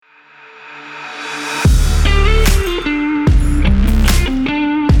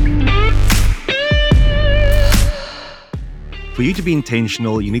For you to be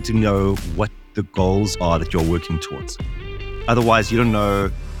intentional, you need to know what the goals are that you're working towards. Otherwise, you don't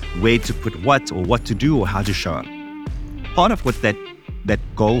know where to put what or what to do or how to show up. Part of what that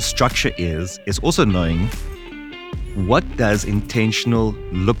goal structure is also knowing what does intentional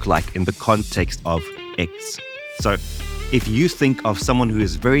look like in the context of X. So if you think of someone who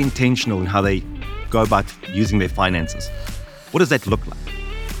is very intentional in how they go about using their finances, what does that look like?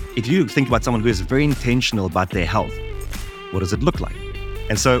 If you think about someone who is very intentional about their health, what does it look like?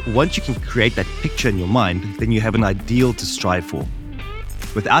 And so once you can create that picture in your mind, then you have an ideal to strive for.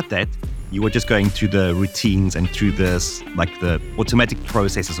 Without that, you are just going through the routines and through this, like the automatic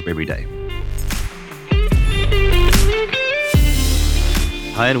processes of every day.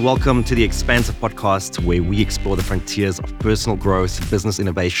 Hi, and welcome to the Expansive Podcast, where we explore the frontiers of personal growth, business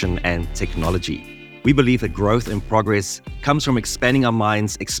innovation, and technology. We believe that growth and progress comes from expanding our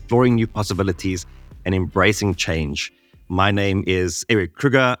minds, exploring new possibilities, and embracing change. My name is Eric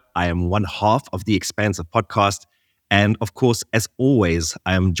Kruger. I am one half of the Expansive Podcast. And of course, as always,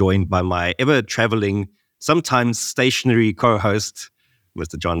 I am joined by my ever-traveling, sometimes stationary co-host,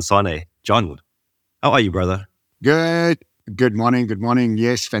 Mr. John Sane. John, how are you, brother? Good morning.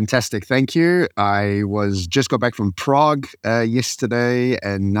 Yes, fantastic. Thank you. I just got back from Prague yesterday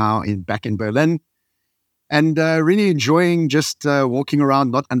and now back in Berlin. And really enjoying just walking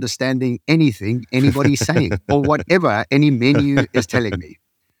around, not understanding anything anybody's saying or whatever any menu is telling me.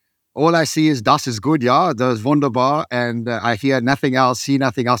 All I see is das ist gut, ja, das ist wunderbar, and I hear nothing else, see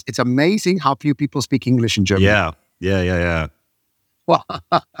nothing else. It's amazing how few people speak English in Germany. Yeah. Well,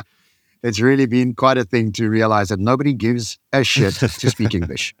 it's really been quite a thing to realize that nobody gives a shit to speak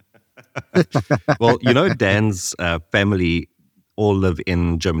English. Well, you know, Dan's family all live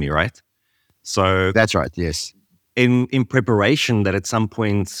in Germany, right? So that's right, yes. In preparation that at some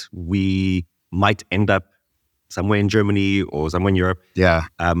point we might end up somewhere in Germany or somewhere in Europe. Yeah.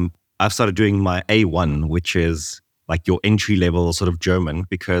 I've started doing my A1, which is like your entry level sort of German,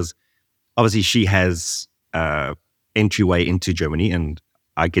 because obviously she has entryway into Germany and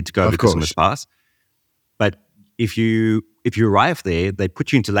I get to go because of Miss Pass. But if you arrive there, they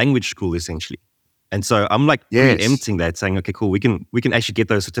put you into language school essentially. And so I'm like preempting that, saying, okay, cool, we can actually get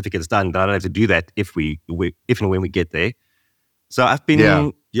those certificates done. But I don't have to do that if and when we get there. So I've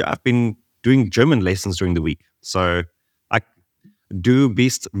been doing German lessons during the week. So I du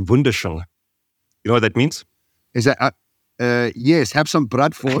bist wunderschön. You know what that means? Is that yes, have some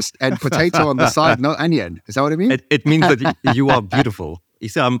bratwurst and potato on the side, no onion. Is that what it means? It means that you are beautiful. You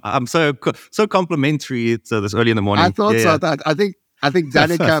see, I'm so complimentary. It's this early in the morning. I thought so. I think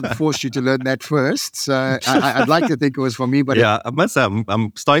Danica forced you to learn that first. So I'd like to think it was for me, but yeah, I must say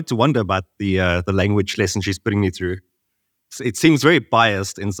I'm starting to wonder about the language lesson she's putting me through. It seems very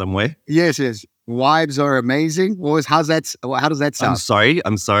biased in some way. Yes. Wives are amazing. How does that sound?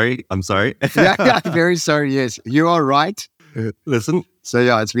 I'm sorry. yeah, very sorry. Yes, you are right. Listen. So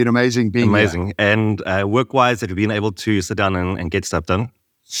yeah, it's been amazing being here. And work-wise, have you been able to sit down and get stuff done?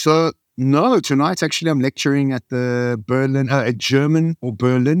 So no, tonight actually I'm lecturing at the Berlin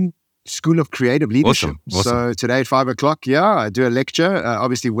School of Creative Leadership. Awesome. So today at 5:00, I do a lecture.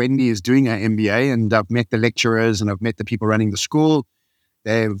 Obviously, Wendy is doing her MBA, and I've met the lecturers and I've met the people running the school.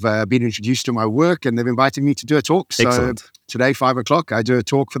 They've been introduced to my work and they've invited me to do a talk. So Excellent. Today, 5:00, I do a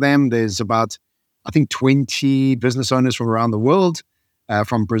talk for them. There's about, I think, 20 business owners from around the world,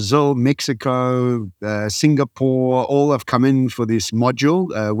 from Brazil, Mexico, Singapore, all have come in for this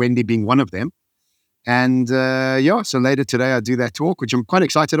module, Wendy being one of them. And so later today I do that talk, which I'm quite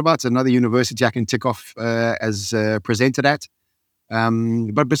excited about. It's another university I can tick off as presented at.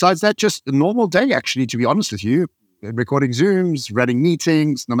 But besides that, just a normal day, actually, to be honest with you. Recording Zooms, running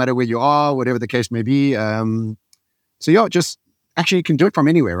meetings, no matter where you are, whatever the case may be. Just actually you can do it from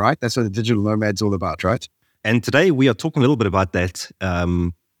anywhere, right? That's what the digital nomad's all about, right? And today we are talking a little bit about that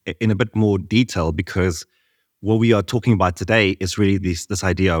in a bit more detail, because what we are talking about today is really this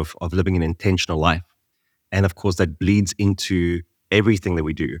idea of living an intentional life. And of course, that bleeds into everything that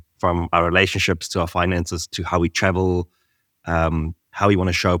we do, from our relationships to our finances to how we travel, how we want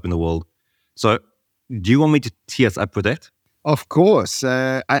to show up in the world. So do you want me to tee us up for that? Of course.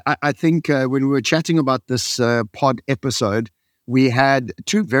 I think when we were chatting about this pod episode, we had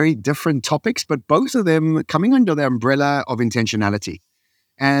two very different topics, but both of them coming under the umbrella of intentionality.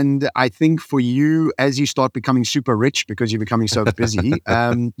 And I think for you, as you start becoming super rich because you're becoming so busy,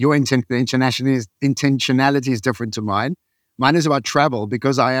 your intentionality is different to mine. Mine is about travel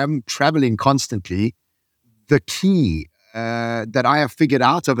because I am traveling constantly. The key that I have figured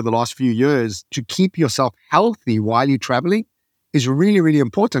out over the last few years to keep yourself healthy while you're traveling is really, really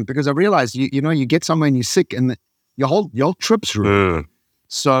important, because I realized, you get somewhere and you're sick and your whole trip's ruined.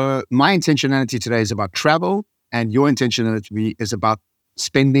 So my intentionality today is about travel, and your intentionality is about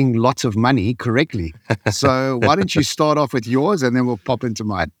spending lots of money correctly. So why don't you start off with yours, and then we'll pop into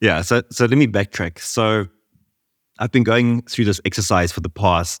mine. Yeah. So let me backtrack. So I've been going through this exercise for the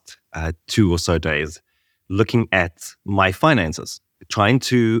past 2 or so days, looking at my finances, trying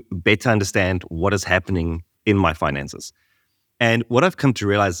to better understand what is happening in my finances. And what I've come to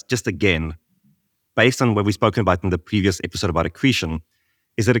realize, just again, based on what we've spoken about in the previous episode about accretion,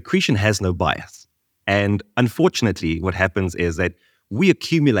 is that accretion has no bias. And unfortunately, what happens is that we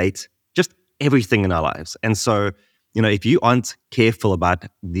accumulate just everything in our lives. And so, if you aren't careful about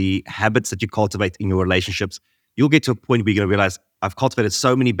the habits that you cultivate in your relationships, you'll get to a point where you're going to realize, I've cultivated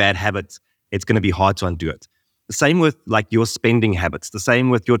so many bad habits, it's going to be hard to undo it. The same with like your spending habits, the same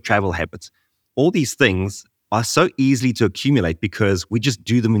with your travel habits. All these things are so easily to accumulate because we just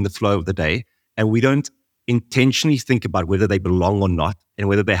do them in the flow of the day, and we don't intentionally think about whether they belong or not, and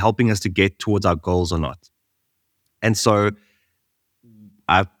whether they're helping us to get towards our goals or not. And so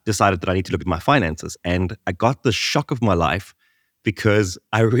I've decided that I need to look at my finances, and I got the shock of my life because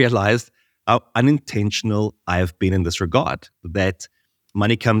I realized how unintentional I have been in this regard, that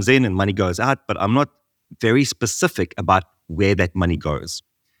money comes in and money goes out, but I'm not very specific about where that money goes.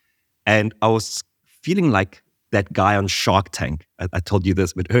 And I was feeling like that guy on Shark Tank. I told you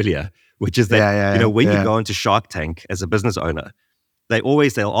this a bit earlier, which is that, when you go into Shark Tank as a business owner,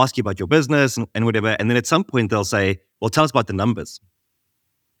 they'll ask you about your business and whatever. And then at some point they'll say, well, tell us about the numbers.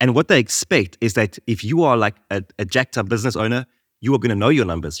 And what they expect is that if you are like a jacked up business owner, you are going to know your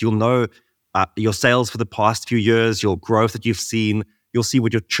numbers. You'll know your sales for the past few years, your growth that you've seen. You'll see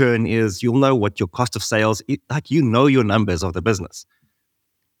what your churn is. You'll know what your cost of sales is. Like, your numbers of the business.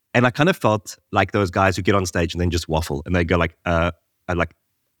 And I kind of felt like those guys who get on stage and then just waffle and they go like, I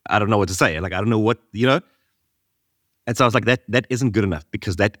don't know what to say. Like, I don't know what, And so I was like, that isn't good enough,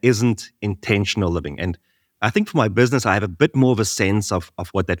 because that isn't intentional living. And I think for my business, I have a bit more of a sense of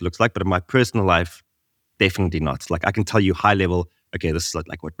what that looks like. But in my personal life, definitely not. Like, I can tell you high level, okay, this is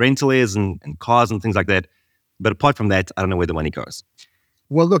like what rental is and cars and things like that. But apart from that, I don't know where the money goes.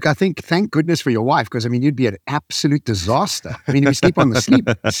 Well, look, I think thank goodness for your wife, because you'd be an absolute disaster. You sleep on the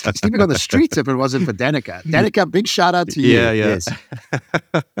sleeping on the streets if it wasn't for Danica. Danica, big shout out to you. Yeah. Yes.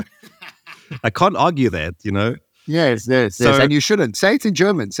 I can't argue that, Yes. And you shouldn't. Say it in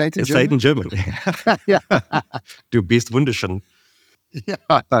German. Say it in German. Yeah. Du bist wunderschön. Yeah.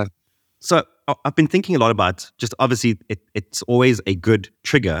 So I've been thinking a lot about, just obviously it's always a good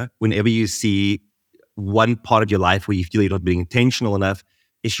trigger whenever you see one part of your life where you feel you're not being intentional enough,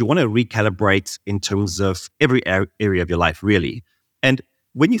 is you want to recalibrate in terms of every area of your life, really. And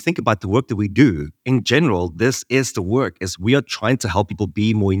when you think about the work that we do, in general, this is the work, is we are trying to help people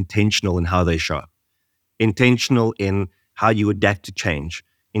be more intentional in how they show up, intentional in how you adapt to change,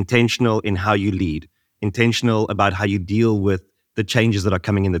 intentional in how you lead, intentional about how you deal with the changes that are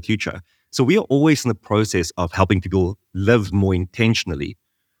coming in the future. So we are always in the process of helping people live more intentionally.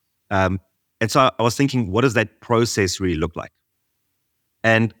 And so I was thinking, what does that process really look like?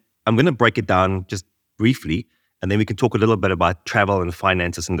 And I'm going to break it down just briefly, and then we can talk a little bit about travel and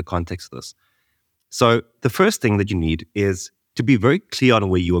finances in the context of this. So the first thing that you need is to be very clear on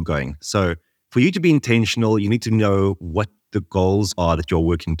where you are going. So for you to be intentional, you need to know what the goals are that you're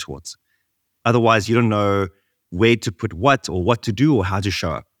working towards. Otherwise, you don't know where to put what, or what to do, or how to show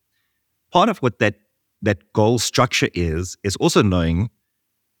up. Part of what that goal structure is also knowing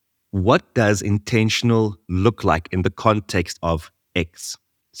what does intentional look like in the context of X.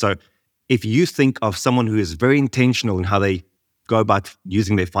 So if you think of someone who is very intentional in how they go about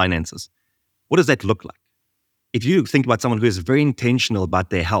using their finances, what does that look like? If you think about someone who is very intentional about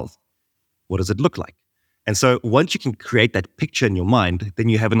their health, what does it look like? And so once you can create that picture in your mind, then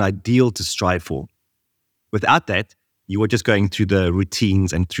you have an ideal to strive for. Without that, you are just going through the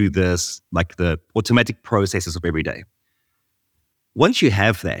routines and through this, like the automatic processes of every day. Once you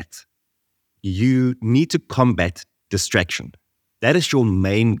have that, you need to combat distraction. That is your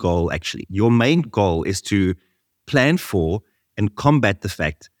main goal, actually. Your main goal is to plan for and combat the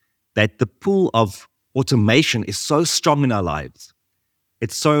fact that the pool of automation is so strong in our lives.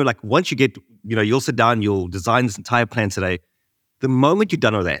 It's so like, once you get, you'll sit down, you'll design this entire plan today. The moment you're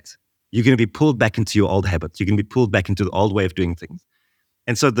done with that, you're going to be pulled back into your old habits. You're going to be pulled back into the old way of doing things.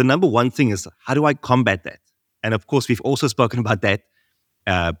 And so the number one thing is, how do I combat that? And of course, we've also spoken about that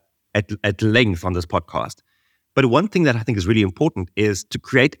at length on this podcast. But one thing that I think is really important is to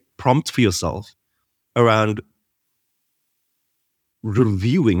create prompts for yourself around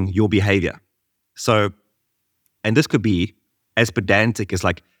reviewing your behavior. So, and this could be as pedantic as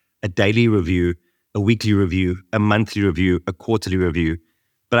like a daily review a weekly review, a monthly review, a quarterly review.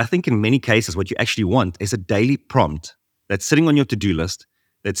 But I think in many cases, what you actually want is a daily prompt that's sitting on your to-do list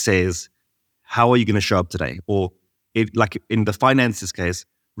that says, how are you going to show up today? Or like in the finances case,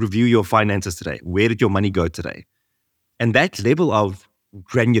 review your finances today. Where did your money go today? And that level of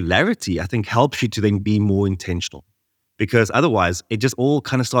granularity, I think, helps you to then be more intentional. Because otherwise, it just all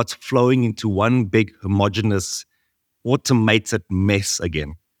kind of starts flowing into one big homogeneous, automated mess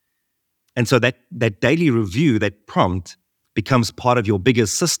again. And so that daily review, that prompt, becomes part of your bigger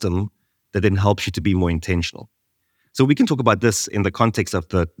system that then helps you to be more intentional. So we can talk about this in the context of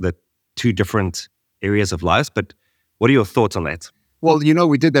the two different areas of lives, but what are your thoughts on that? Well,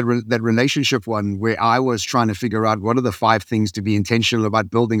 we did that relationship one where I was trying to figure out what are the 5 things to be intentional about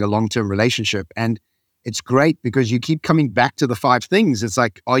building a long-term relationship. And it's great because you keep coming back to the 5 things. It's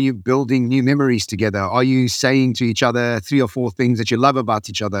like, are you building new memories together? Are you saying to each other 3 or 4 things that you love about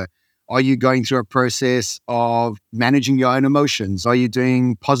each other? Are you going through a process of managing your own emotions? Are you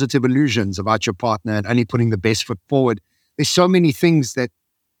doing positive illusions about your partner and only putting the best foot forward? There's so many things that,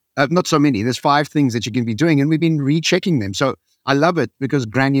 not so many, there's 5 things that you can be doing, and we've been rechecking them. So I love it because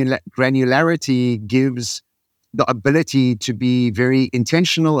granularity gives the ability to be very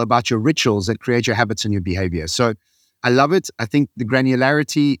intentional about your rituals that create your habits and your behavior. So I love it. I think the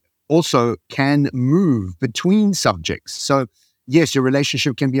granularity also can move between subjects. So yes, your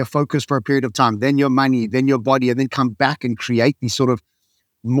relationship can be a focus for a period of time, then your money, then your body, and then come back and create these sort of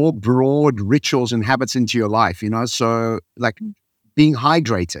more broad rituals and habits into your life, So like being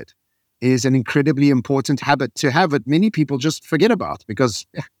hydrated is an incredibly important habit to have that many people just forget about because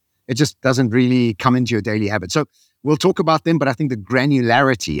it just doesn't really come into your daily habit. So we'll talk about them, but I think the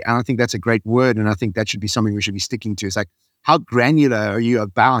granularity, and I think that's a great word, and I think that should be something we should be sticking to. It's like, how granular are you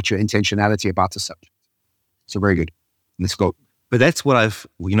about your intentionality about the subject? So very good. Let's go. But that's what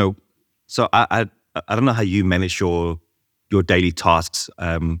so I don't know how you manage your daily tasks.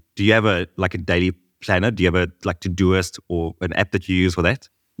 Do you have a daily planner? Do you have a Todoist or an app that you use for that?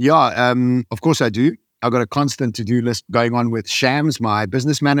 Yeah, of course I do. I've got a constant to-do list going on with Shams, my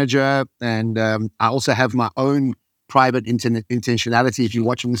business manager, and I also have my own private intentionality. If you're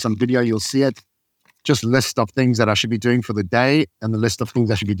watching some video, you'll see it. Just list of things that I should be doing for the day and the list of things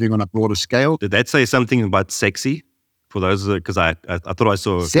I should be doing on a broader scale. Did that say something about sexy? For those, because I thought I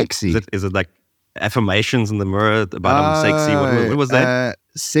saw sexy. Is it like affirmations in the mirror about I'm sexy? What was that?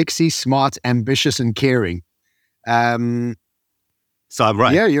 Sexy, smart, ambitious, and caring. So I'm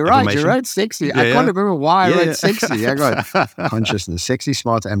right. Yeah, you're right. You're right. Sexy. Yeah, I can't remember why I wrote sexy. I got consciousness. Sexy,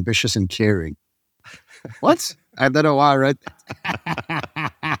 smart, ambitious, and caring. What? I don't know why I wrote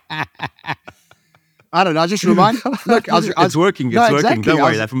that. I don't know. I just remind. Look, it's working. It's working. Exactly. Don't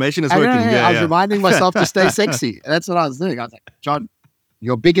worry. The affirmation is working. I was reminding myself to stay sexy. That's what I was doing. I was like, John,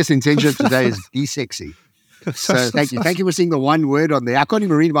 your biggest intention today is be sexy. So thank you. Thank you for seeing the one word on there. I can't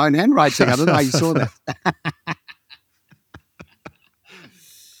even read my own handwriting. I don't know how you saw that.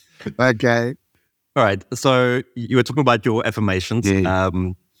 Okay. All right. So you were talking about your affirmations. Yeah.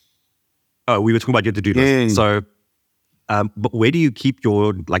 We were talking about your to-do list. Yeah. So, but where do you keep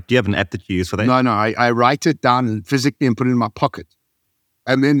your, do you have an app that you use for that? No. I write it down physically and put it in my pocket.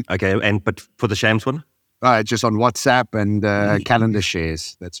 And then... Okay. But for the Shams one? Just on WhatsApp and calendar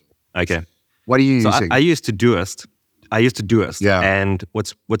shares. That's all. Okay. What are you using? I used Todoist. Yeah. And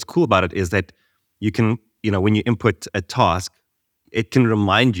what's cool about it is that you can, when you input a task, it can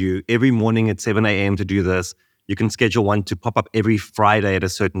remind you every morning at 7 a.m. to do this. You can schedule one to pop up every Friday at a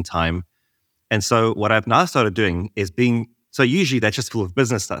certain time. And so what I've now started doing is so usually that's just full of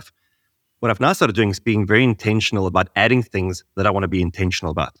business stuff. What I've now started doing is being very intentional about adding things that I want to be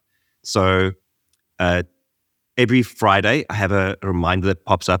intentional about. So every Friday, I have a reminder that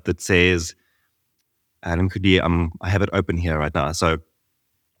pops up that says, I have it open here right now. So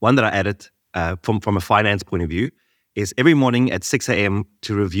one that I added from a finance point of view is every morning at 6 a.m.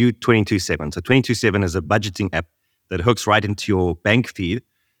 to review 22/7. So 22/7 is a budgeting app that hooks right into your bank feed.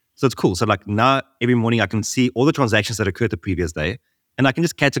 So it's cool. So now every morning I can see all the transactions that occurred the previous day and I can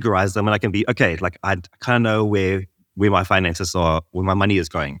just categorize them and I can be, okay, I kind of know where my finances are, where my money is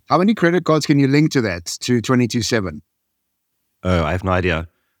going. How many credit cards can you link to that, to 22/7? Oh, I have no idea.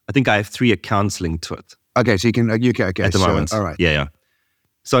 I think I have 3 accounts linked to it. Okay, so you can, okay. At the moment. All right. Yeah.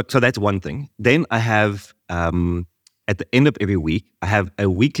 So that's one thing. Then I have, at the end of every week, I have a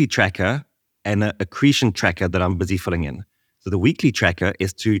weekly tracker and an accretion tracker that I'm busy filling in. So the weekly tracker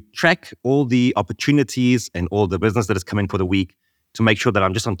is to track all the opportunities and all the business that is coming for the week to make sure that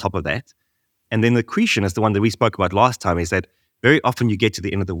I'm just on top of that. And then the accretion is the one that we spoke about last time, is that very often you get to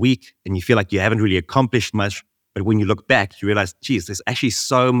the end of the week and you feel like you haven't really accomplished much But when you look back, you realize, geez, there's actually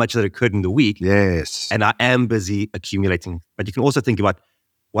so much that occurred in the week. Yes. And I am busy accumulating. But you can also think about,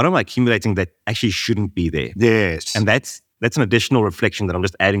 what am I accumulating that actually shouldn't be there? Yes. And that's an additional reflection that I'm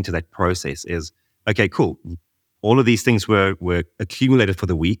just adding to that process is, okay, cool. All of these things were accumulated for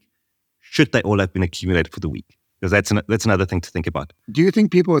the week. Should they all have been accumulated for the week? Because that's another thing to think about. Do you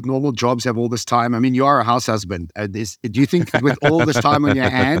think people with normal jobs have all this time? I mean, you are a house husband. Do you think with all this time on your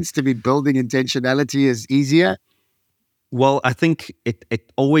hands to be building intentionality is easier? Well, I think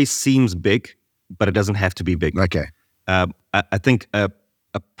it always seems big, but it doesn't have to be big. Okay. I think a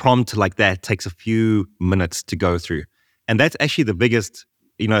prompt like that takes a few minutes to go through. And that's actually the biggest,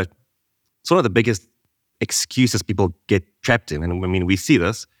 sort of the biggest excuses people get trapped in. And I mean, we see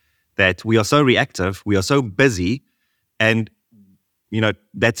this, that we are so reactive, we are so busy, and,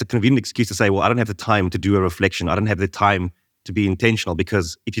 that's a convenient excuse to say, well, I don't have the time to do a reflection. I don't have the time to be intentional,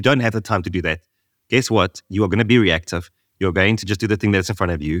 because if you don't have the time to do that, guess what? You are going to be reactive. You're going to just do the thing that's in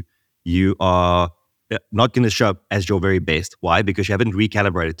front of you. You are not going to show up as your very best. Why? Because you haven't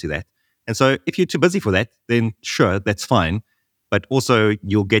recalibrated to that. And so if you're too busy for that, then sure, that's fine. But also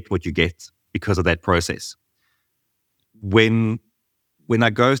you'll get what you get because of that process. When I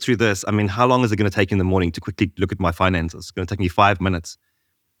go through this, I mean, how long is it going to take in the morning to quickly look at my finances? It's going to take me 5 minutes.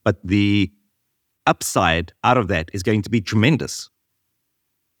 But the upside out of that is going to be tremendous.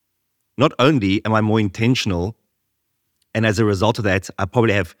 Not only am I more intentional, and as a result of that, I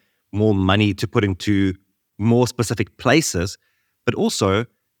probably have more money to put into more specific places, but also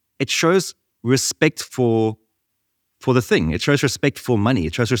it shows respect for the thing. It shows respect for money.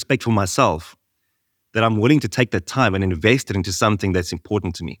 It shows respect for myself, that I'm willing to take that time and invest it into something that's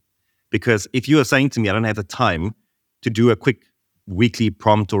important to me. Because if you are saying to me, I don't have the time to do a quick weekly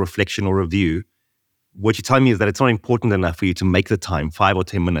prompt or reflection or review, what you're telling me is that it's not important enough for you to make the time, 5 or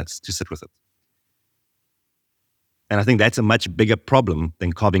 10 minutes, to sit with it. And I think that's a much bigger problem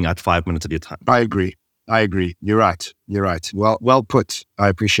than carving out 5 minutes of your time. I agree. You're right. Well put. I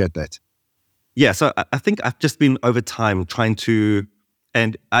appreciate that. Yeah, so I think I've just been over time trying to,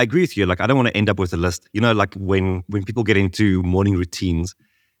 and I agree with you, like I don't want to end up with a list. Like when people get into morning routines,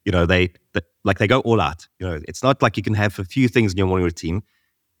 they go all out. It's not like you can have a few things in your morning routine.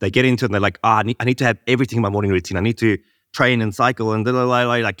 They get into it and they're like, I need to have everything in my morning routine. I need to train and cycle and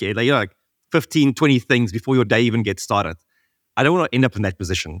like 15, 20 things before your day even gets started. I don't want to end up in that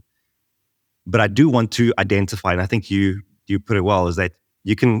position. But I do want to identify, and I think you put it well, is that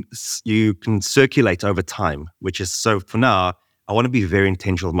you can circulate over time, which is, so for now, I want to be very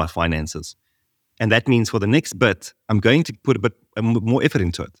intentional with my finances. And that means for the next bit, I'm going to put a bit more effort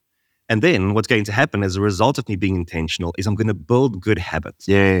into it. And then what's going to happen as a result of me being intentional is I'm going to build good habits.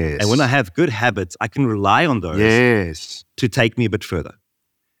 Yes. And when I have good habits, I can rely on those to take me a bit further.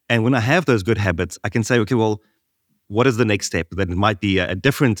 And when I have those good habits, I can say, okay, well, what is the next step? That it might be a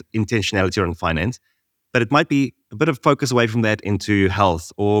different intentionality around finance, but it might be a bit of focus away from that into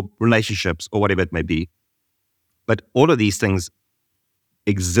health or relationships or whatever it may be. But all of these things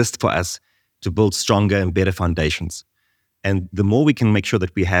exist for us to build stronger and better foundations. And the more we can make sure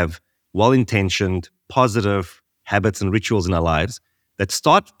that we have well-intentioned, positive habits and rituals in our lives that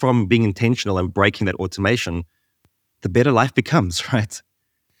start from being intentional and breaking that automation, the better life becomes, right?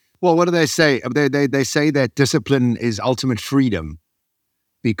 Well, what do they say? They say that discipline is ultimate freedom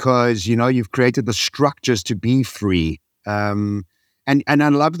because, you've created the structures to be free. And I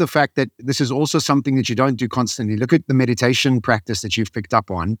love the fact that this is also something that you don't do constantly. Look at the meditation practice that you've picked up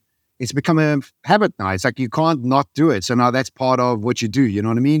on. It's become a habit now. It's like you can't not do it. So now that's part of what you do. You know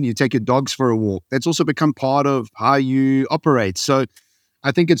what I mean? You take your dogs for a walk. That's also become part of how you operate. So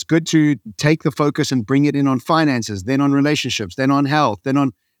I think it's good to take the focus and bring it in on finances, then on relationships, then on health,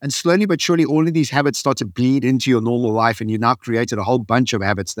 and slowly but surely, all of these habits start to bleed into your normal life, and you now created a whole bunch of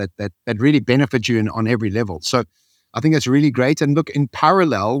habits that really benefit you on every level. So I think that's really great. And look, in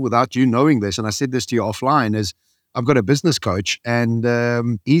parallel, without you knowing this, and I said this to you offline, is I've got a business coach,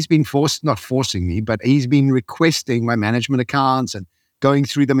 and he's been not forcing me, but he's been requesting my management accounts and going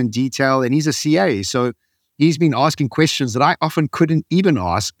through them in detail. And he's a CA, so he's been asking questions that I often couldn't even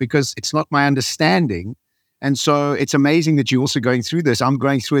ask because it's not my understanding. And so it's amazing that you're also going through this. I'm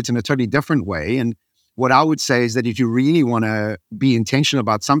going through it in a totally different way. And what I would say is that if you really want to be intentional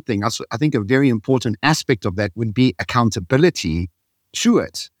about something, I think a very important aspect of that would be accountability to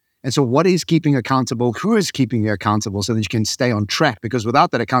it. And so what is keeping accountable? Who is keeping you accountable so that you can stay on track? Because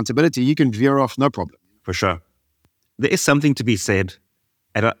without that accountability, you can veer off, no problem. For sure. There is something to be said.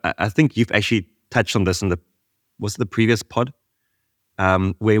 And I think you've actually touched on this in the previous pod?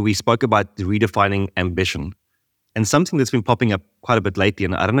 Where we spoke about redefining ambition. And something that's been popping up quite a bit lately,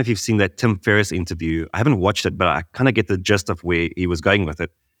 and I don't know if you've seen that Tim Ferriss interview. I haven't watched it, but I kind of get the gist of where he was going with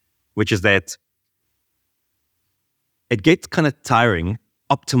it, which is that it gets kind of tiring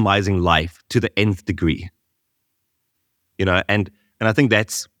optimizing life to the nth degree. And I think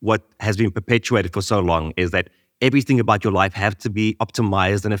that's what has been perpetuated for so long, is that everything about your life have to be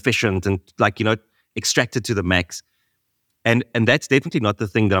optimized and efficient and extracted to the max. And that's definitely not the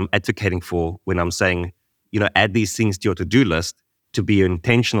thing that I'm advocating for when I'm saying, add these things to your to-do list to be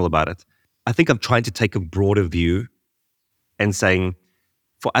intentional about it. I think I'm trying to take a broader view and saying,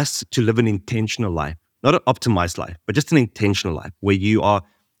 for us to live an intentional life, not an optimized life, but just an intentional life where you are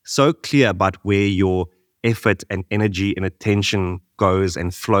so clear about where your effort and energy and attention goes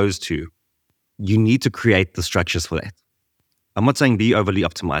and flows to, you need to create the structures for that. I'm not saying be overly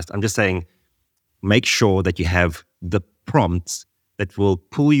optimized. I'm just saying make sure that you have the prompts that will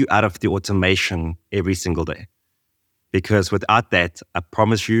pull you out of the automation every single day. Because without that, I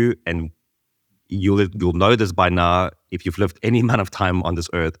promise you, and you'll know this by now if you've lived any amount of time on this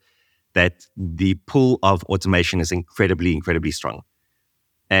earth, that the pull of automation is incredibly, incredibly strong.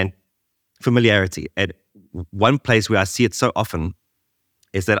 And familiarity. And one place where I see it so often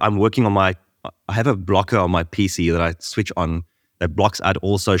is that I'm working on I have a blocker on my PC that I switch on that blocks out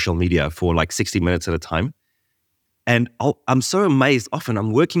all social media for like 60 minutes at a time. And I'm so amazed often.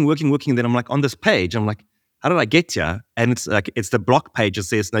 I'm working, and then I'm like on this page. I'm like, how did I get here? And it's the block page that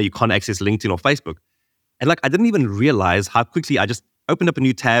says, no, you can't access LinkedIn or Facebook. And like, I didn't even realize how quickly I just opened up a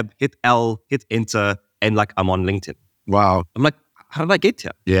new tab, hit L, hit enter, and like I'm on LinkedIn. Wow. I'm like, how did I get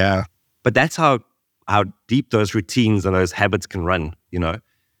here? Yeah. But that's how deep those routines and those habits can run,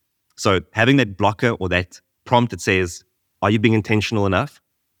 So having that blocker or that prompt that says, are you being intentional enough?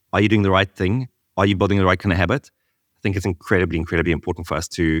 Are you doing the right thing? Are you building the right kind of habit? I think it's incredibly, incredibly important for us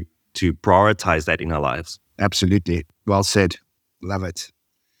to prioritize that in our lives. Absolutely. Well said. Love it.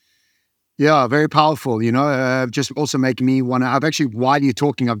 Yeah, very powerful. Just also making me want to, I've actually, while you're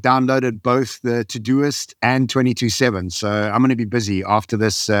talking, I've downloaded both the Todoist and 22/7. So I'm going to be busy after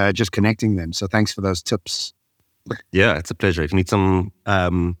this, just connecting them. So thanks for those tips. Yeah, it's a pleasure. If you need some,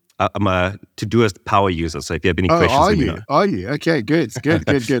 I'm a Todoist power user. So if you have any questions, let me know. Are you? Okay, good.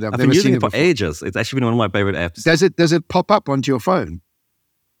 I've been using it for ages. It's actually been one of my favorite apps. Does it pop up onto your phone?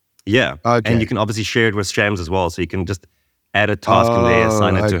 Yeah. Okay. And you can obviously share it with Shams as well. So you can just add a task in there,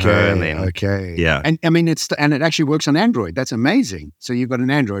 assign it to her, and then yeah. And I mean, it actually works on Android. That's amazing. So you've got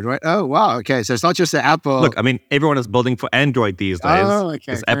an Android, right? Oh wow. Okay, so it's not just the Apple. Look, I mean, everyone is building for Android these days. Oh,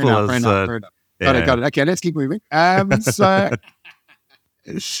 okay. Apple fair enough. Got it. Okay, let's keep moving. So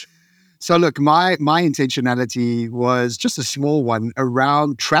look, my intentionality was just a small one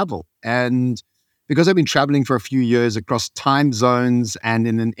around travel, and because I've been traveling for a few years across time zones and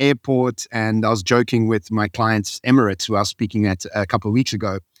in an airport, and I was joking with my clients, Emirates, who I was speaking at a couple of weeks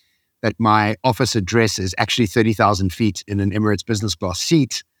ago, that my office address is actually 30,000 feet in an Emirates business class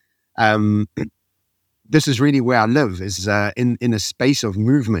seat. This is really where I live, is in a space of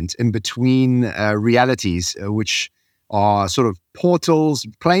movement in between realities, which are sort of portals.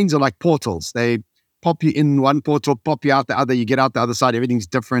 Planes are like portals. They pop you in one portal, pop you out the other, you get out the other side, everything's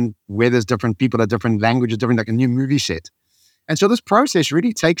different, weather's different, people are different, language is different, like a new movie set. And so this process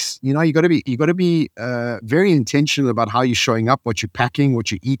really takes, you got to be very intentional about how you're showing up, what you're packing,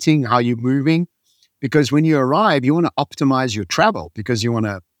 what you're eating, how you're moving. Because when you arrive, you want to optimize your travel because you want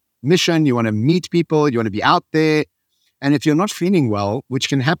to mission, you want to meet people, you want to be out there. And if you're not feeling well, which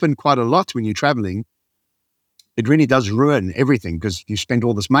can happen quite a lot when you're traveling, it really does ruin everything because you spent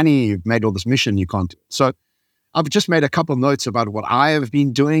all this money, you've made all this mission, you can't do it. So I've just made a couple of notes about what I have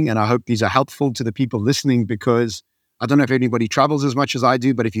been doing, and I hope these are helpful to the people listening, because I don't know if anybody travels as much as I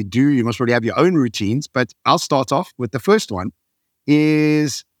do, but if you do, you must really have your own routines. But I'll start off with the first one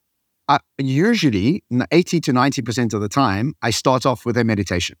is usually 80 to 90% of the time, I start off with a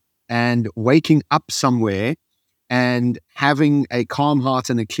meditation and waking up somewhere and having a calm heart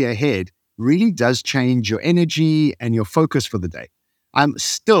and a clear head really does change your energy and your focus for the day. I'm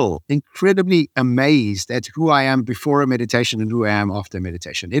still incredibly amazed at who I am before a meditation and who I am after a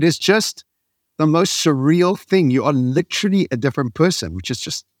meditation. It is just the most surreal thing. You are literally a different person, which is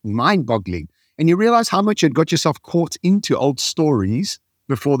just mind-boggling. And you realize how much you'd got yourself caught into old stories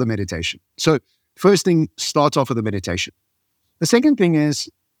before the meditation. So first thing, start off with the meditation. The second thing is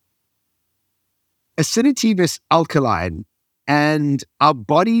acidity versus alkaline, and our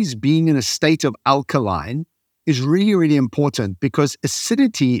bodies being in a state of alkaline is really, really important, because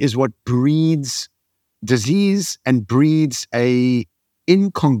acidity is what breeds disease and breeds a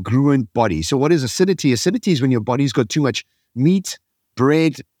incongruent body. So what is acidity? Acidity is when your body's got too much meat,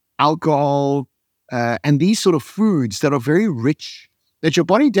 bread, alcohol, and these sort of foods that are very rich, that your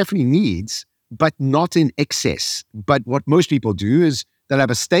body definitely needs, but not in excess. But what most people do is they'll have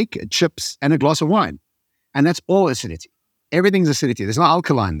a steak, chips, and a glass of wine. And that's all acidity. Everything's acidity. There's no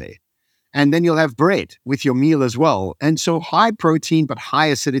alkaline there. And then you'll have bread with your meal as well. And so high protein, but high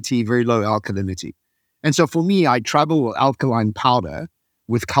acidity, very low alkalinity. And so for me, I travel with alkaline powder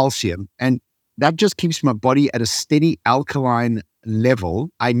with calcium, and that just keeps my body at a steady alkaline level.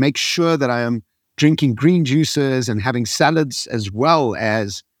 I make sure that I am drinking green juices and having salads as well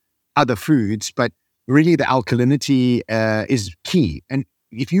as other foods, but really the alkalinity is key. And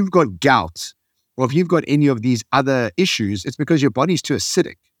if you've got gout or if you've got any of these other issues, it's because your body's too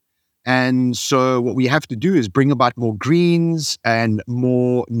acidic. And so what we have to do is bring about more greens and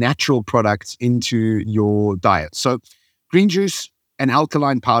more natural products into your diet. So green juice and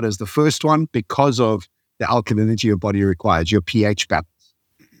alkaline powder is the first one because of the alkalinity your body requires, your pH balance.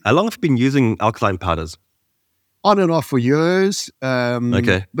 How long have you been using alkaline powders? On and off for years.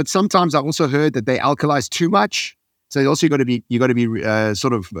 Okay. But sometimes I've also heard that they alkalize too much. So also you got to be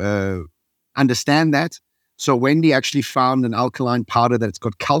understand that. So Wendy actually found an alkaline powder that's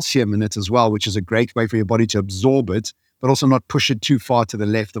got calcium in it as well, which is a great way for your body to absorb it, but also not push it too far to the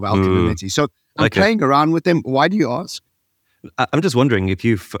left of alkalinity. So I'm playing around with them. Why do you ask? I'm just wondering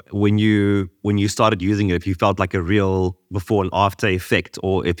if when you started using it, if you felt like a real before and after effect,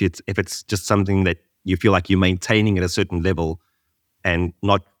 or if it's just something that you feel like you're maintaining at a certain level, and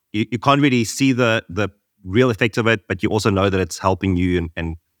not you can't really see the real effect of it, but you also know that it's helping you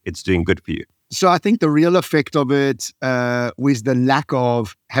and it's doing good for you. So I think the real effect of it was the lack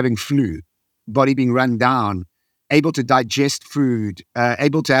of having flu, body being run down, able to digest food,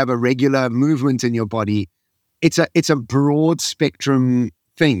 able to have a regular movement in your body. It's a broad spectrum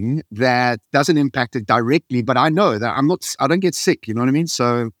thing that doesn't impact it directly, but I know that I don't get sick, you know what I mean?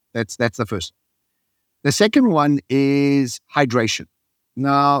 So that's the first. The second one is hydration.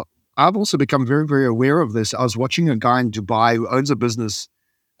 Now, I've also become very, very aware of this. I was watching a guy in Dubai who owns a business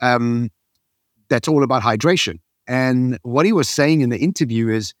that's all about hydration. And what he was saying in the interview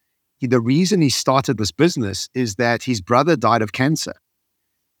is the reason he started this business is that his brother died of cancer.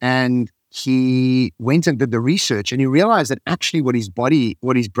 And he went and did the research, and he realized that actually what his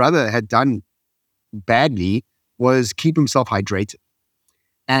brother had done badly was keep himself hydrated.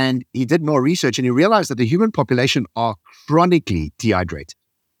 And he did more research, and he realized that the human population are chronically dehydrated,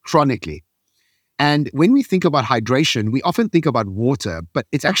 chronically. And when we think about hydration, we often think about water, but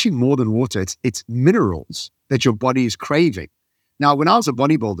it's actually more than water. It's minerals that your body is craving. Now, when I was a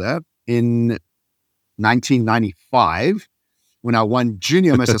bodybuilder in 1995, when I won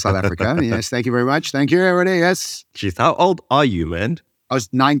Junior Mr. South Africa, yes, thank you very much. Thank you, everybody, yes. Jeez, how old are you, man? I was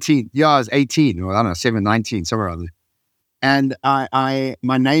 19. Yeah, I was 18, or I don't know, 19, somewhere around there. And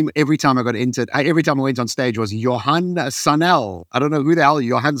my name, every time I got entered, every time I went on stage was Johan Sanel. I don't know who the hell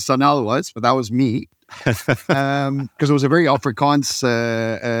Johan Sanel was, but that was me. Because it was a very Afrikaans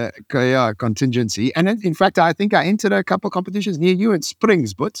contingency. And in fact, I think I entered a couple of competitions near you in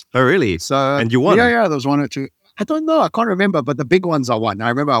Springs, but. Oh, really? So, and you won? Yeah, there was one or two. I don't know. I can't remember, but the big ones I won. I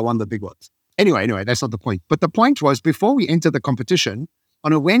remember I won the big ones. Anyway, that's not the point. But the point was, before we entered the competition,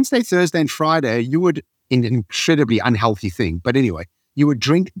 on a Wednesday, Thursday, and Friday, you would, in an incredibly unhealthy thing, but anyway, you would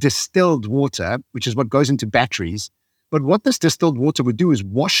drink distilled water, which is what goes into batteries. But what this distilled water would do is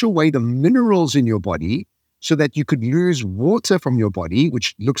wash away the minerals in your body so that you could lose water from your body,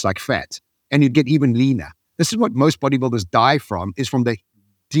 which looks like fat, and you'd get even leaner. This is what most bodybuilders die from, is from the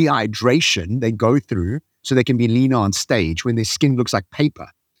dehydration they go through so they can be leaner on stage when their skin looks like paper.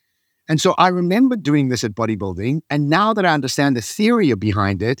 And so I remember doing this at bodybuilding, and now that I understand the theory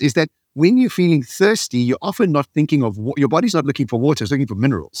behind it, is that when you're feeling thirsty, you're often not thinking of, your body's not looking for water, it's looking for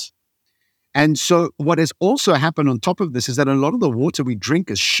minerals. And so what has also happened on top of this is that a lot of the water we drink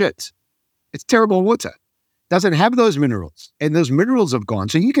is shit. It's terrible water. Doesn't have those minerals, and those minerals have gone.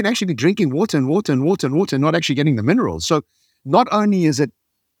 So you can actually be drinking water and water and water and water and not actually getting the minerals. So not only is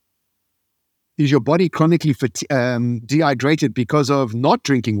your body chronically dehydrated because of not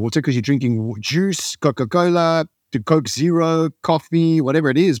drinking water, because you're drinking juice, Coca-Cola, to Coke Zero, coffee, whatever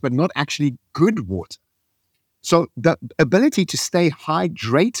it is, but not actually good water. So the ability to stay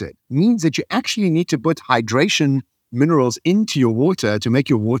hydrated means that you actually need to put hydration minerals into your water to make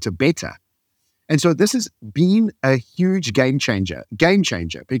your water better. And so this has been a huge game changer,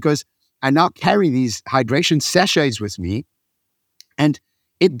 because I now carry these hydration sachets with me, and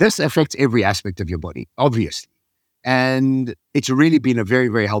this affects every aspect of your body, obviously. And it's really been a very,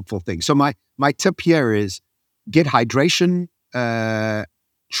 very helpful thing. So my tip here is get hydration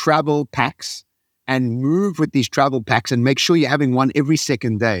travel packs and move with these travel packs, and make sure you're having one every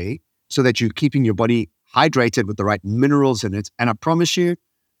second day so that you're keeping your body hydrated with the right minerals in it. And I promise you,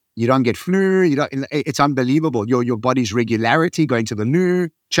 you don't get flu. It's unbelievable. Your body's regularity going to the loo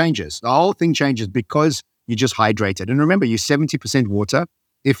changes. The whole thing changes because you just hydrated. And remember, you're 70% water,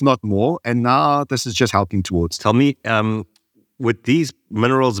 if not more. And now this is just helping towards. Tell me, would these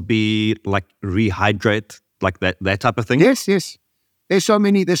minerals be like rehydrate, like that type of thing? Yes. There's so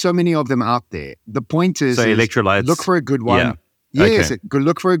many of them out there. The point is, electrolytes. Look for a good one. Yeah. Yes, Okay.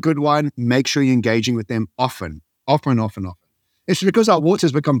 look for a good one. Make sure you're engaging with them often. It's because our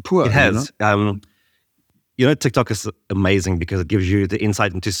water's become poor. It has. TikTok is amazing because it gives you the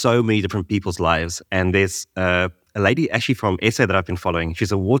insight into so many different people's lives. And there's a lady actually from SA that I've been following.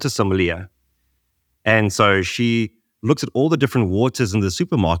 She's a water sommelier. And so she looks at all the different waters in the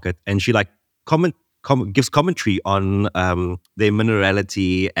supermarket and she gives commentary on their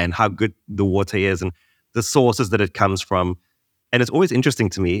minerality and how good the water is and the sources that it comes from. And it's always interesting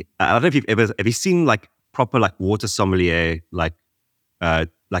to me. I don't know if have you seen like proper like water sommelier, like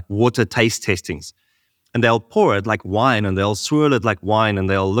water taste testings, and they'll pour it like wine and they'll swirl it like wine and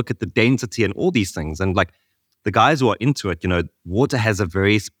they'll look at the density and all these things. And like the guys who are into it, water has a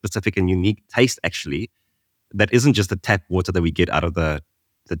very specific and unique taste actually, that isn't just the tap water that we get out of the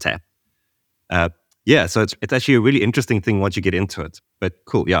tap. So it's actually a really interesting thing once you get into it. But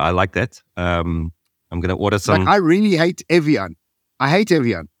cool, yeah, I like that. I'm gonna order some. Like, I really hate Evian. I hate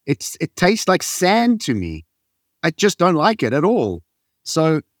Evian. It tastes like sand to me. I just don't like it at all.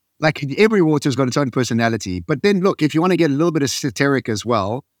 So, like, every water's got its own personality. But then, look, if you want to get a little bit esoteric as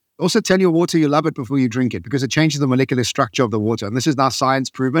well, also tell your water you love it before you drink it because it changes the molecular structure of the water. And this is now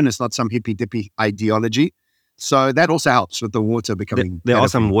science proven. It's not some hippy-dippy ideology. So that also helps with the water becoming There are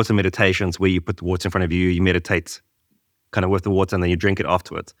some water meditations where you put the water in front of you, you meditate kind of with the water, and then you drink it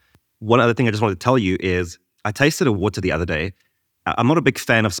afterwards. One other thing I just wanted to tell you is I tasted a water the other day. I'm not a big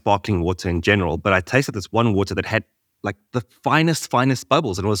fan of sparkling water in general, but I tasted this one water that had like the finest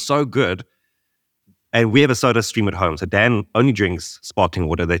bubbles, and it was so good. And we have a soda stream at home, so Dan only drinks sparkling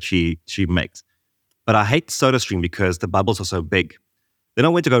water that she makes. But I hate soda stream because the bubbles are so big. Then I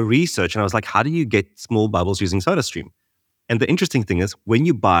went to go research, and I was like, how do you get small bubbles using soda stream? And the interesting thing is, when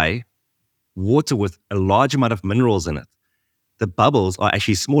you buy water with a large amount of minerals in it, the bubbles are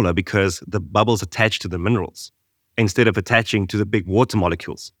actually smaller because the bubbles attach to the minerals instead of attaching to the big water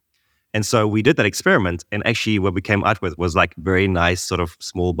molecules. And so we did that experiment, and actually what we came out with was like very nice sort of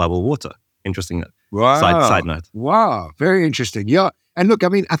small bubble water. Interesting. Wow. Side note. Wow. Very interesting. Yeah. And look, I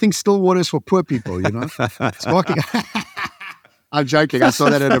mean, I think still water is for poor people, Sparkling. I'm joking. I saw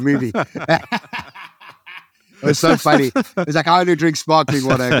that in a movie. It was so funny. It's like, I only drink sparkling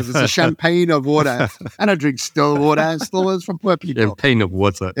water because it's a champagne of water. I don't drink still water. Still water is for poor people. Champagne of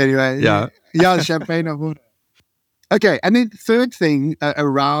water. Anyway. Yeah, champagne of water. Okay. And then third thing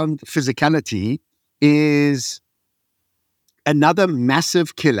around physicality is another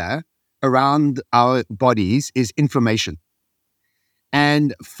massive killer around our bodies is inflammation.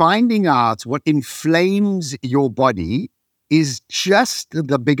 And finding out what inflames your body is just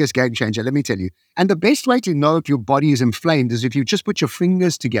the biggest game changer, let me tell you. And the best way to know if your body is inflamed is if you just put your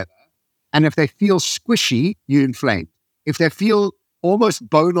fingers together, and if they feel squishy, you're inflamed. If they feel almost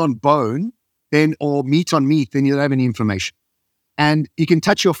bone on bone, or meat on meat, then you don't have any inflammation. And you can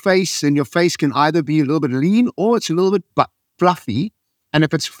touch your face, and your face can either be a little bit lean or it's a little bit fluffy. And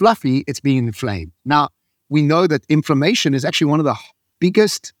if it's fluffy, it's being inflamed. Now, we know that inflammation is actually one of the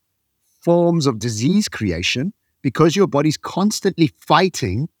biggest forms of disease creation, because your body's constantly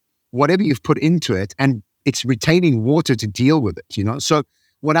fighting whatever you've put into it, and it's retaining water to deal with it, So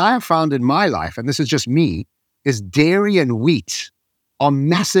what I have found in my life, and this is just me, is dairy and wheat are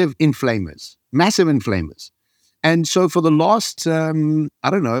massive inflammers. And so for the last, I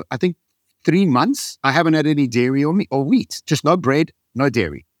think 3 months, I haven't had any dairy or wheat, just no bread, no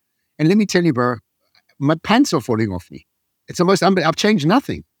dairy. And let me tell you, bro, my pants are falling off me. It's the most I've changed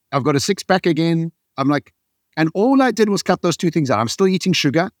nothing. I've got a 6-pack again. I'm like, and all I did was cut those 2 things out. I'm still eating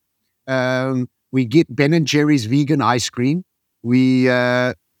sugar. We get Ben & Jerry's vegan ice cream. Do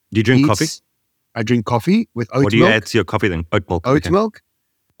you drink coffee? I drink coffee with oat milk. What do you add to your coffee then? Oat milk. Oat milk,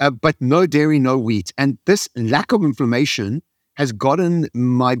 but no dairy, no wheat. And this lack of inflammation has gotten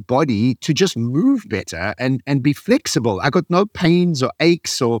my body to just move better and be flexible. I got no pains or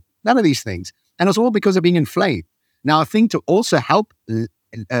aches or none of these things. And it's all because of being inflamed. Now, a thing to also help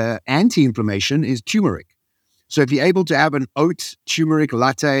anti-inflammation is turmeric. So if you're able to have an oat turmeric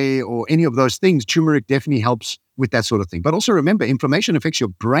latte or any of those things, turmeric definitely helps with that sort of thing. But also remember, inflammation affects your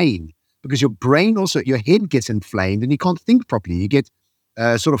brain, because your brain also, your head gets inflamed and you can't think properly. You get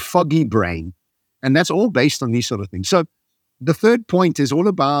sort of foggy brain. And that's all based on these sort of things. So the third point is all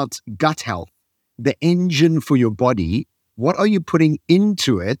about gut health, the engine for your body. What are you putting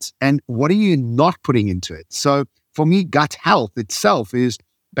into it and what are you not putting into it? So for me, gut health itself is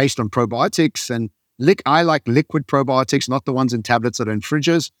based on probiotics, and I like liquid probiotics, not the ones in tablets that are in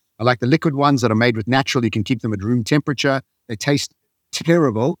fridges. I like the liquid ones that are made with natural. You can keep them at room temperature. They taste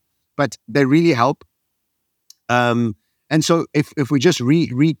terrible, but they really help. And so if we just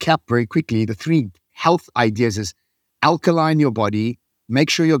recap very quickly, the 3 health ideas is alkaline your body, make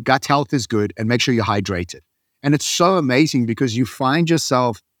sure your gut health is good, and make sure you're hydrated. And it's so amazing because you find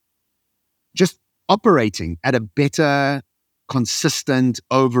yourself just operating at a better, consistent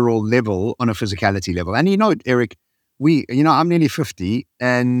overall level on a physicality level. And Eric, I'm nearly 50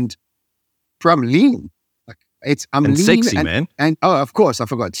 and I'm lean. I'm lean sexy, man. And of course, I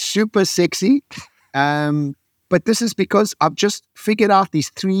forgot, super sexy. But this is because I've just figured out these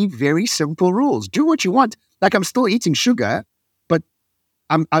 3 very simple rules. Do what you want. Like, I'm still eating sugar, but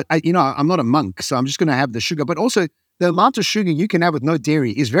I'm not a monk, so I'm just going to have the sugar. But also, the amount of sugar you can have with no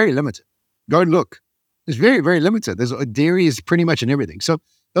dairy is very limited. Go and look. It's very, very limited. Dairy is pretty much in everything. So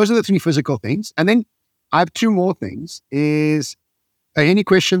those are the 3 physical things. And then I have 2 more things. Any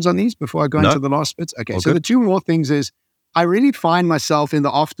questions on these before I go into the last bits? Okay, so the 2 more things is I really find myself in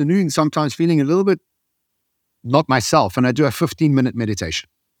the afternoon sometimes feeling a little bit not myself, and I do a 15-minute meditation.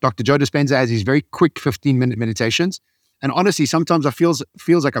 Dr. Joe Dispenza has these very quick 15-minute meditations. And honestly, sometimes I feels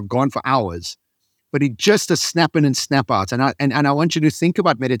like I've gone for hours, but it's just a snap in and snap out. And I want you to think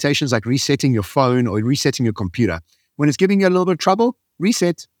about meditations like resetting your phone or resetting your computer. When it's giving you a little bit of trouble,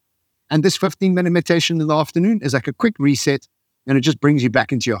 reset. And this 15-minute meditation in the afternoon is like a quick reset, and it just brings you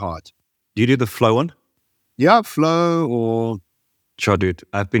back into your heart. Do you do the flow one? Yeah, flow or... Sure, dude.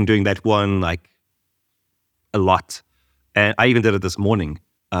 I've been doing that one like a lot. And I even did it this morning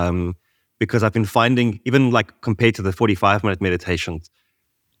because I've been finding, even like compared to the 45-minute meditations,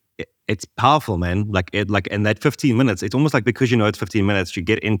 it's powerful, man. Like in that 15 minutes, it's almost like because it's 15 minutes, you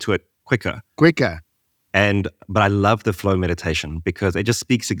get into it quicker. But I love the flow meditation because it just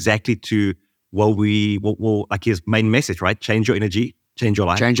speaks exactly to like his main message, right? Change your energy, change your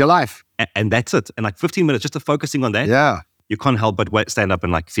life. Change your life. And that's it. And like 15 minutes just to focusing on that. Yeah. You can't help but stand up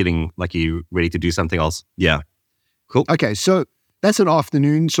and like feeling like you're ready to do something else. Yeah. Cool. Okay. So that's an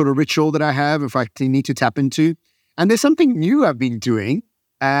afternoon sort of ritual that I have if I need to tap into. And there's something new I've been doing.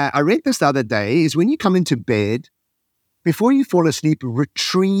 I read this the other day, is when you come into bed, before you fall asleep,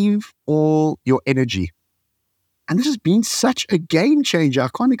 retrieve all your energy. And this has been such a game changer. I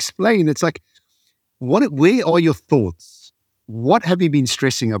can't explain. It's like, where are your thoughts? What have you been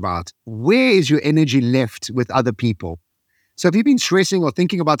stressing about? Where is your energy left with other people? So if you've been stressing or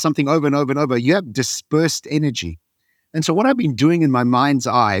thinking about something over and over and over, you have dispersed energy. And so what I've been doing in my mind's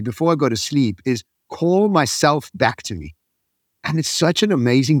eye before I go to sleep is call myself back to me. And it's such an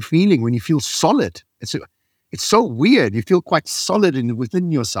amazing feeling when you feel solid. It's so weird. You feel quite solid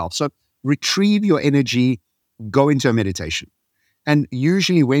within yourself. So retrieve your energy, go into a meditation. And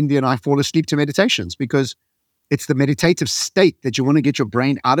usually Wendy and I fall asleep to meditations because it's the meditative state that you want to get your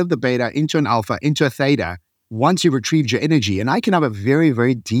brain out of the beta into an alpha, into a theta, once you've retrieved your energy. And I can have a very,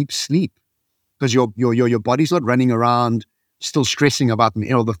 very deep sleep because your body's not running around still stressing about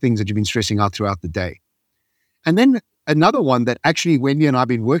all the things that you've been stressing out throughout the day. And then another one that actually Wendy and I have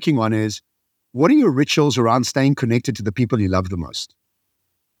been working on is, what are your rituals around staying connected to the people you love the most?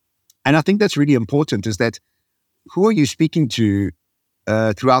 And I think that's really important, is that who are you speaking to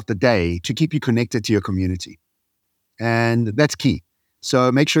throughout the day to keep you connected to your community? And that's key.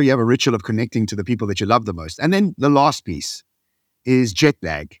 So make sure you have a ritual of connecting to the people that you love the most. And then the last piece is jet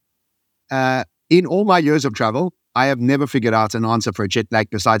lag. In all my years of travel, I have never figured out an answer for a jet lag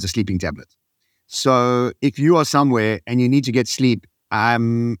besides a sleeping tablet. So if you are somewhere and you need to get sleep,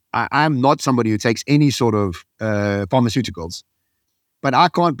 I'm not somebody who takes any sort of pharmaceuticals, but I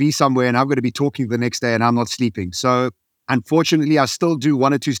can't be somewhere and I'm going to be talking the next day and I'm not sleeping. So unfortunately, I still do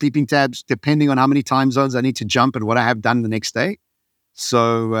 1 or 2 sleeping tabs depending on how many time zones I need to jump and what I have done the next day.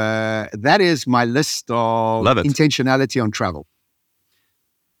 So that is my list of intentionality on travel.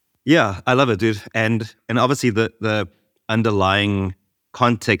 Yeah, I love it, dude. And obviously the underlying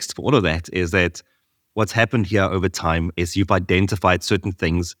context for all of that is that what's happened here over time is you've identified certain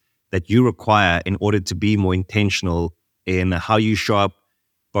things that you require in order to be more intentional in how you show up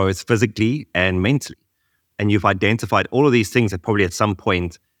both physically and mentally. And you've identified all of these things that probably at some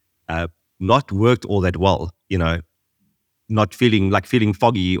point not worked all that well, not feeling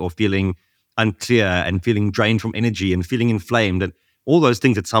foggy or feeling unclear and feeling drained from energy and feeling inflamed. And all those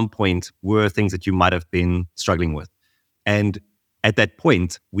things at some point were things that you might have been struggling with. And at that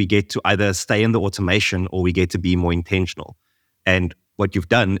point, we get to either stay in the automation or we get to be more intentional. And what you've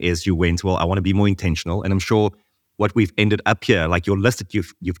done is you went, well, I want to be more intentional. And I'm sure what we've ended up here, like your list that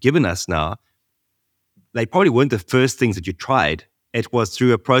you've given us now, they probably weren't the first things that you tried. It was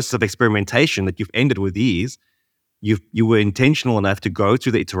through a process of experimentation that you've ended with these. You were intentional enough to go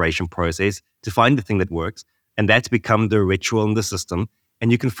through the iteration process to find the thing that works. And that's become the ritual in the system.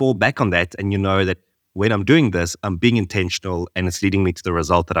 And you can fall back on that, and you know that when I'm doing this, I'm being intentional and it's leading me to the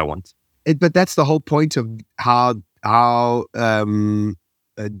result that I want. But that's the whole point of how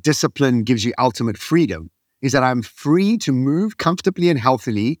discipline gives you ultimate freedom, is that I'm free to move comfortably and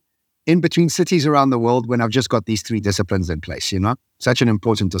healthily in between cities around the world when I've just got these 3 disciplines in place, Such an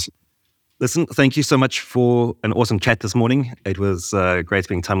important discipline. Listen, thank you so much for an awesome chat this morning. It was great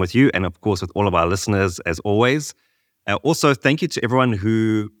spending time with you and, of course, with all of our listeners, as always. Also, thank you to everyone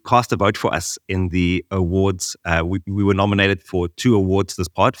who cast a vote for us in the awards. We were nominated for 2 awards this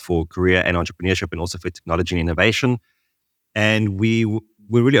part, for career and entrepreneurship, and also for technology and innovation. And we were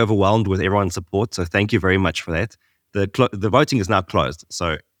really overwhelmed with everyone's support. So thank you very much for that. The voting is now closed.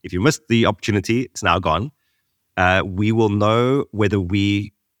 So if you missed the opportunity, it's now gone. We will know whether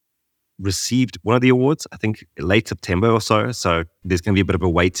we received one of the awards, I think late September or so. So there's going to be a bit of a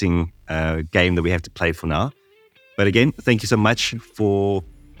waiting game that we have to play for now. But again, thank you so much for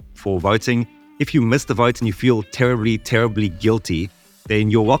voting. If you missed the vote and you feel terribly, terribly guilty, then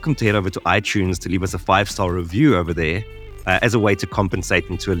you're welcome to head over to iTunes to leave us a 5-star review over there as a way to compensate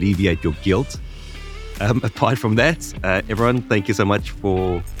and to alleviate your guilt. Apart from that, everyone, thank you so much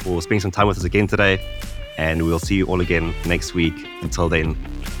for spending some time with us again today. And we'll see you all again next week. Until then,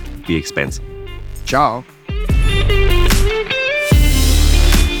 be expensive. Ciao.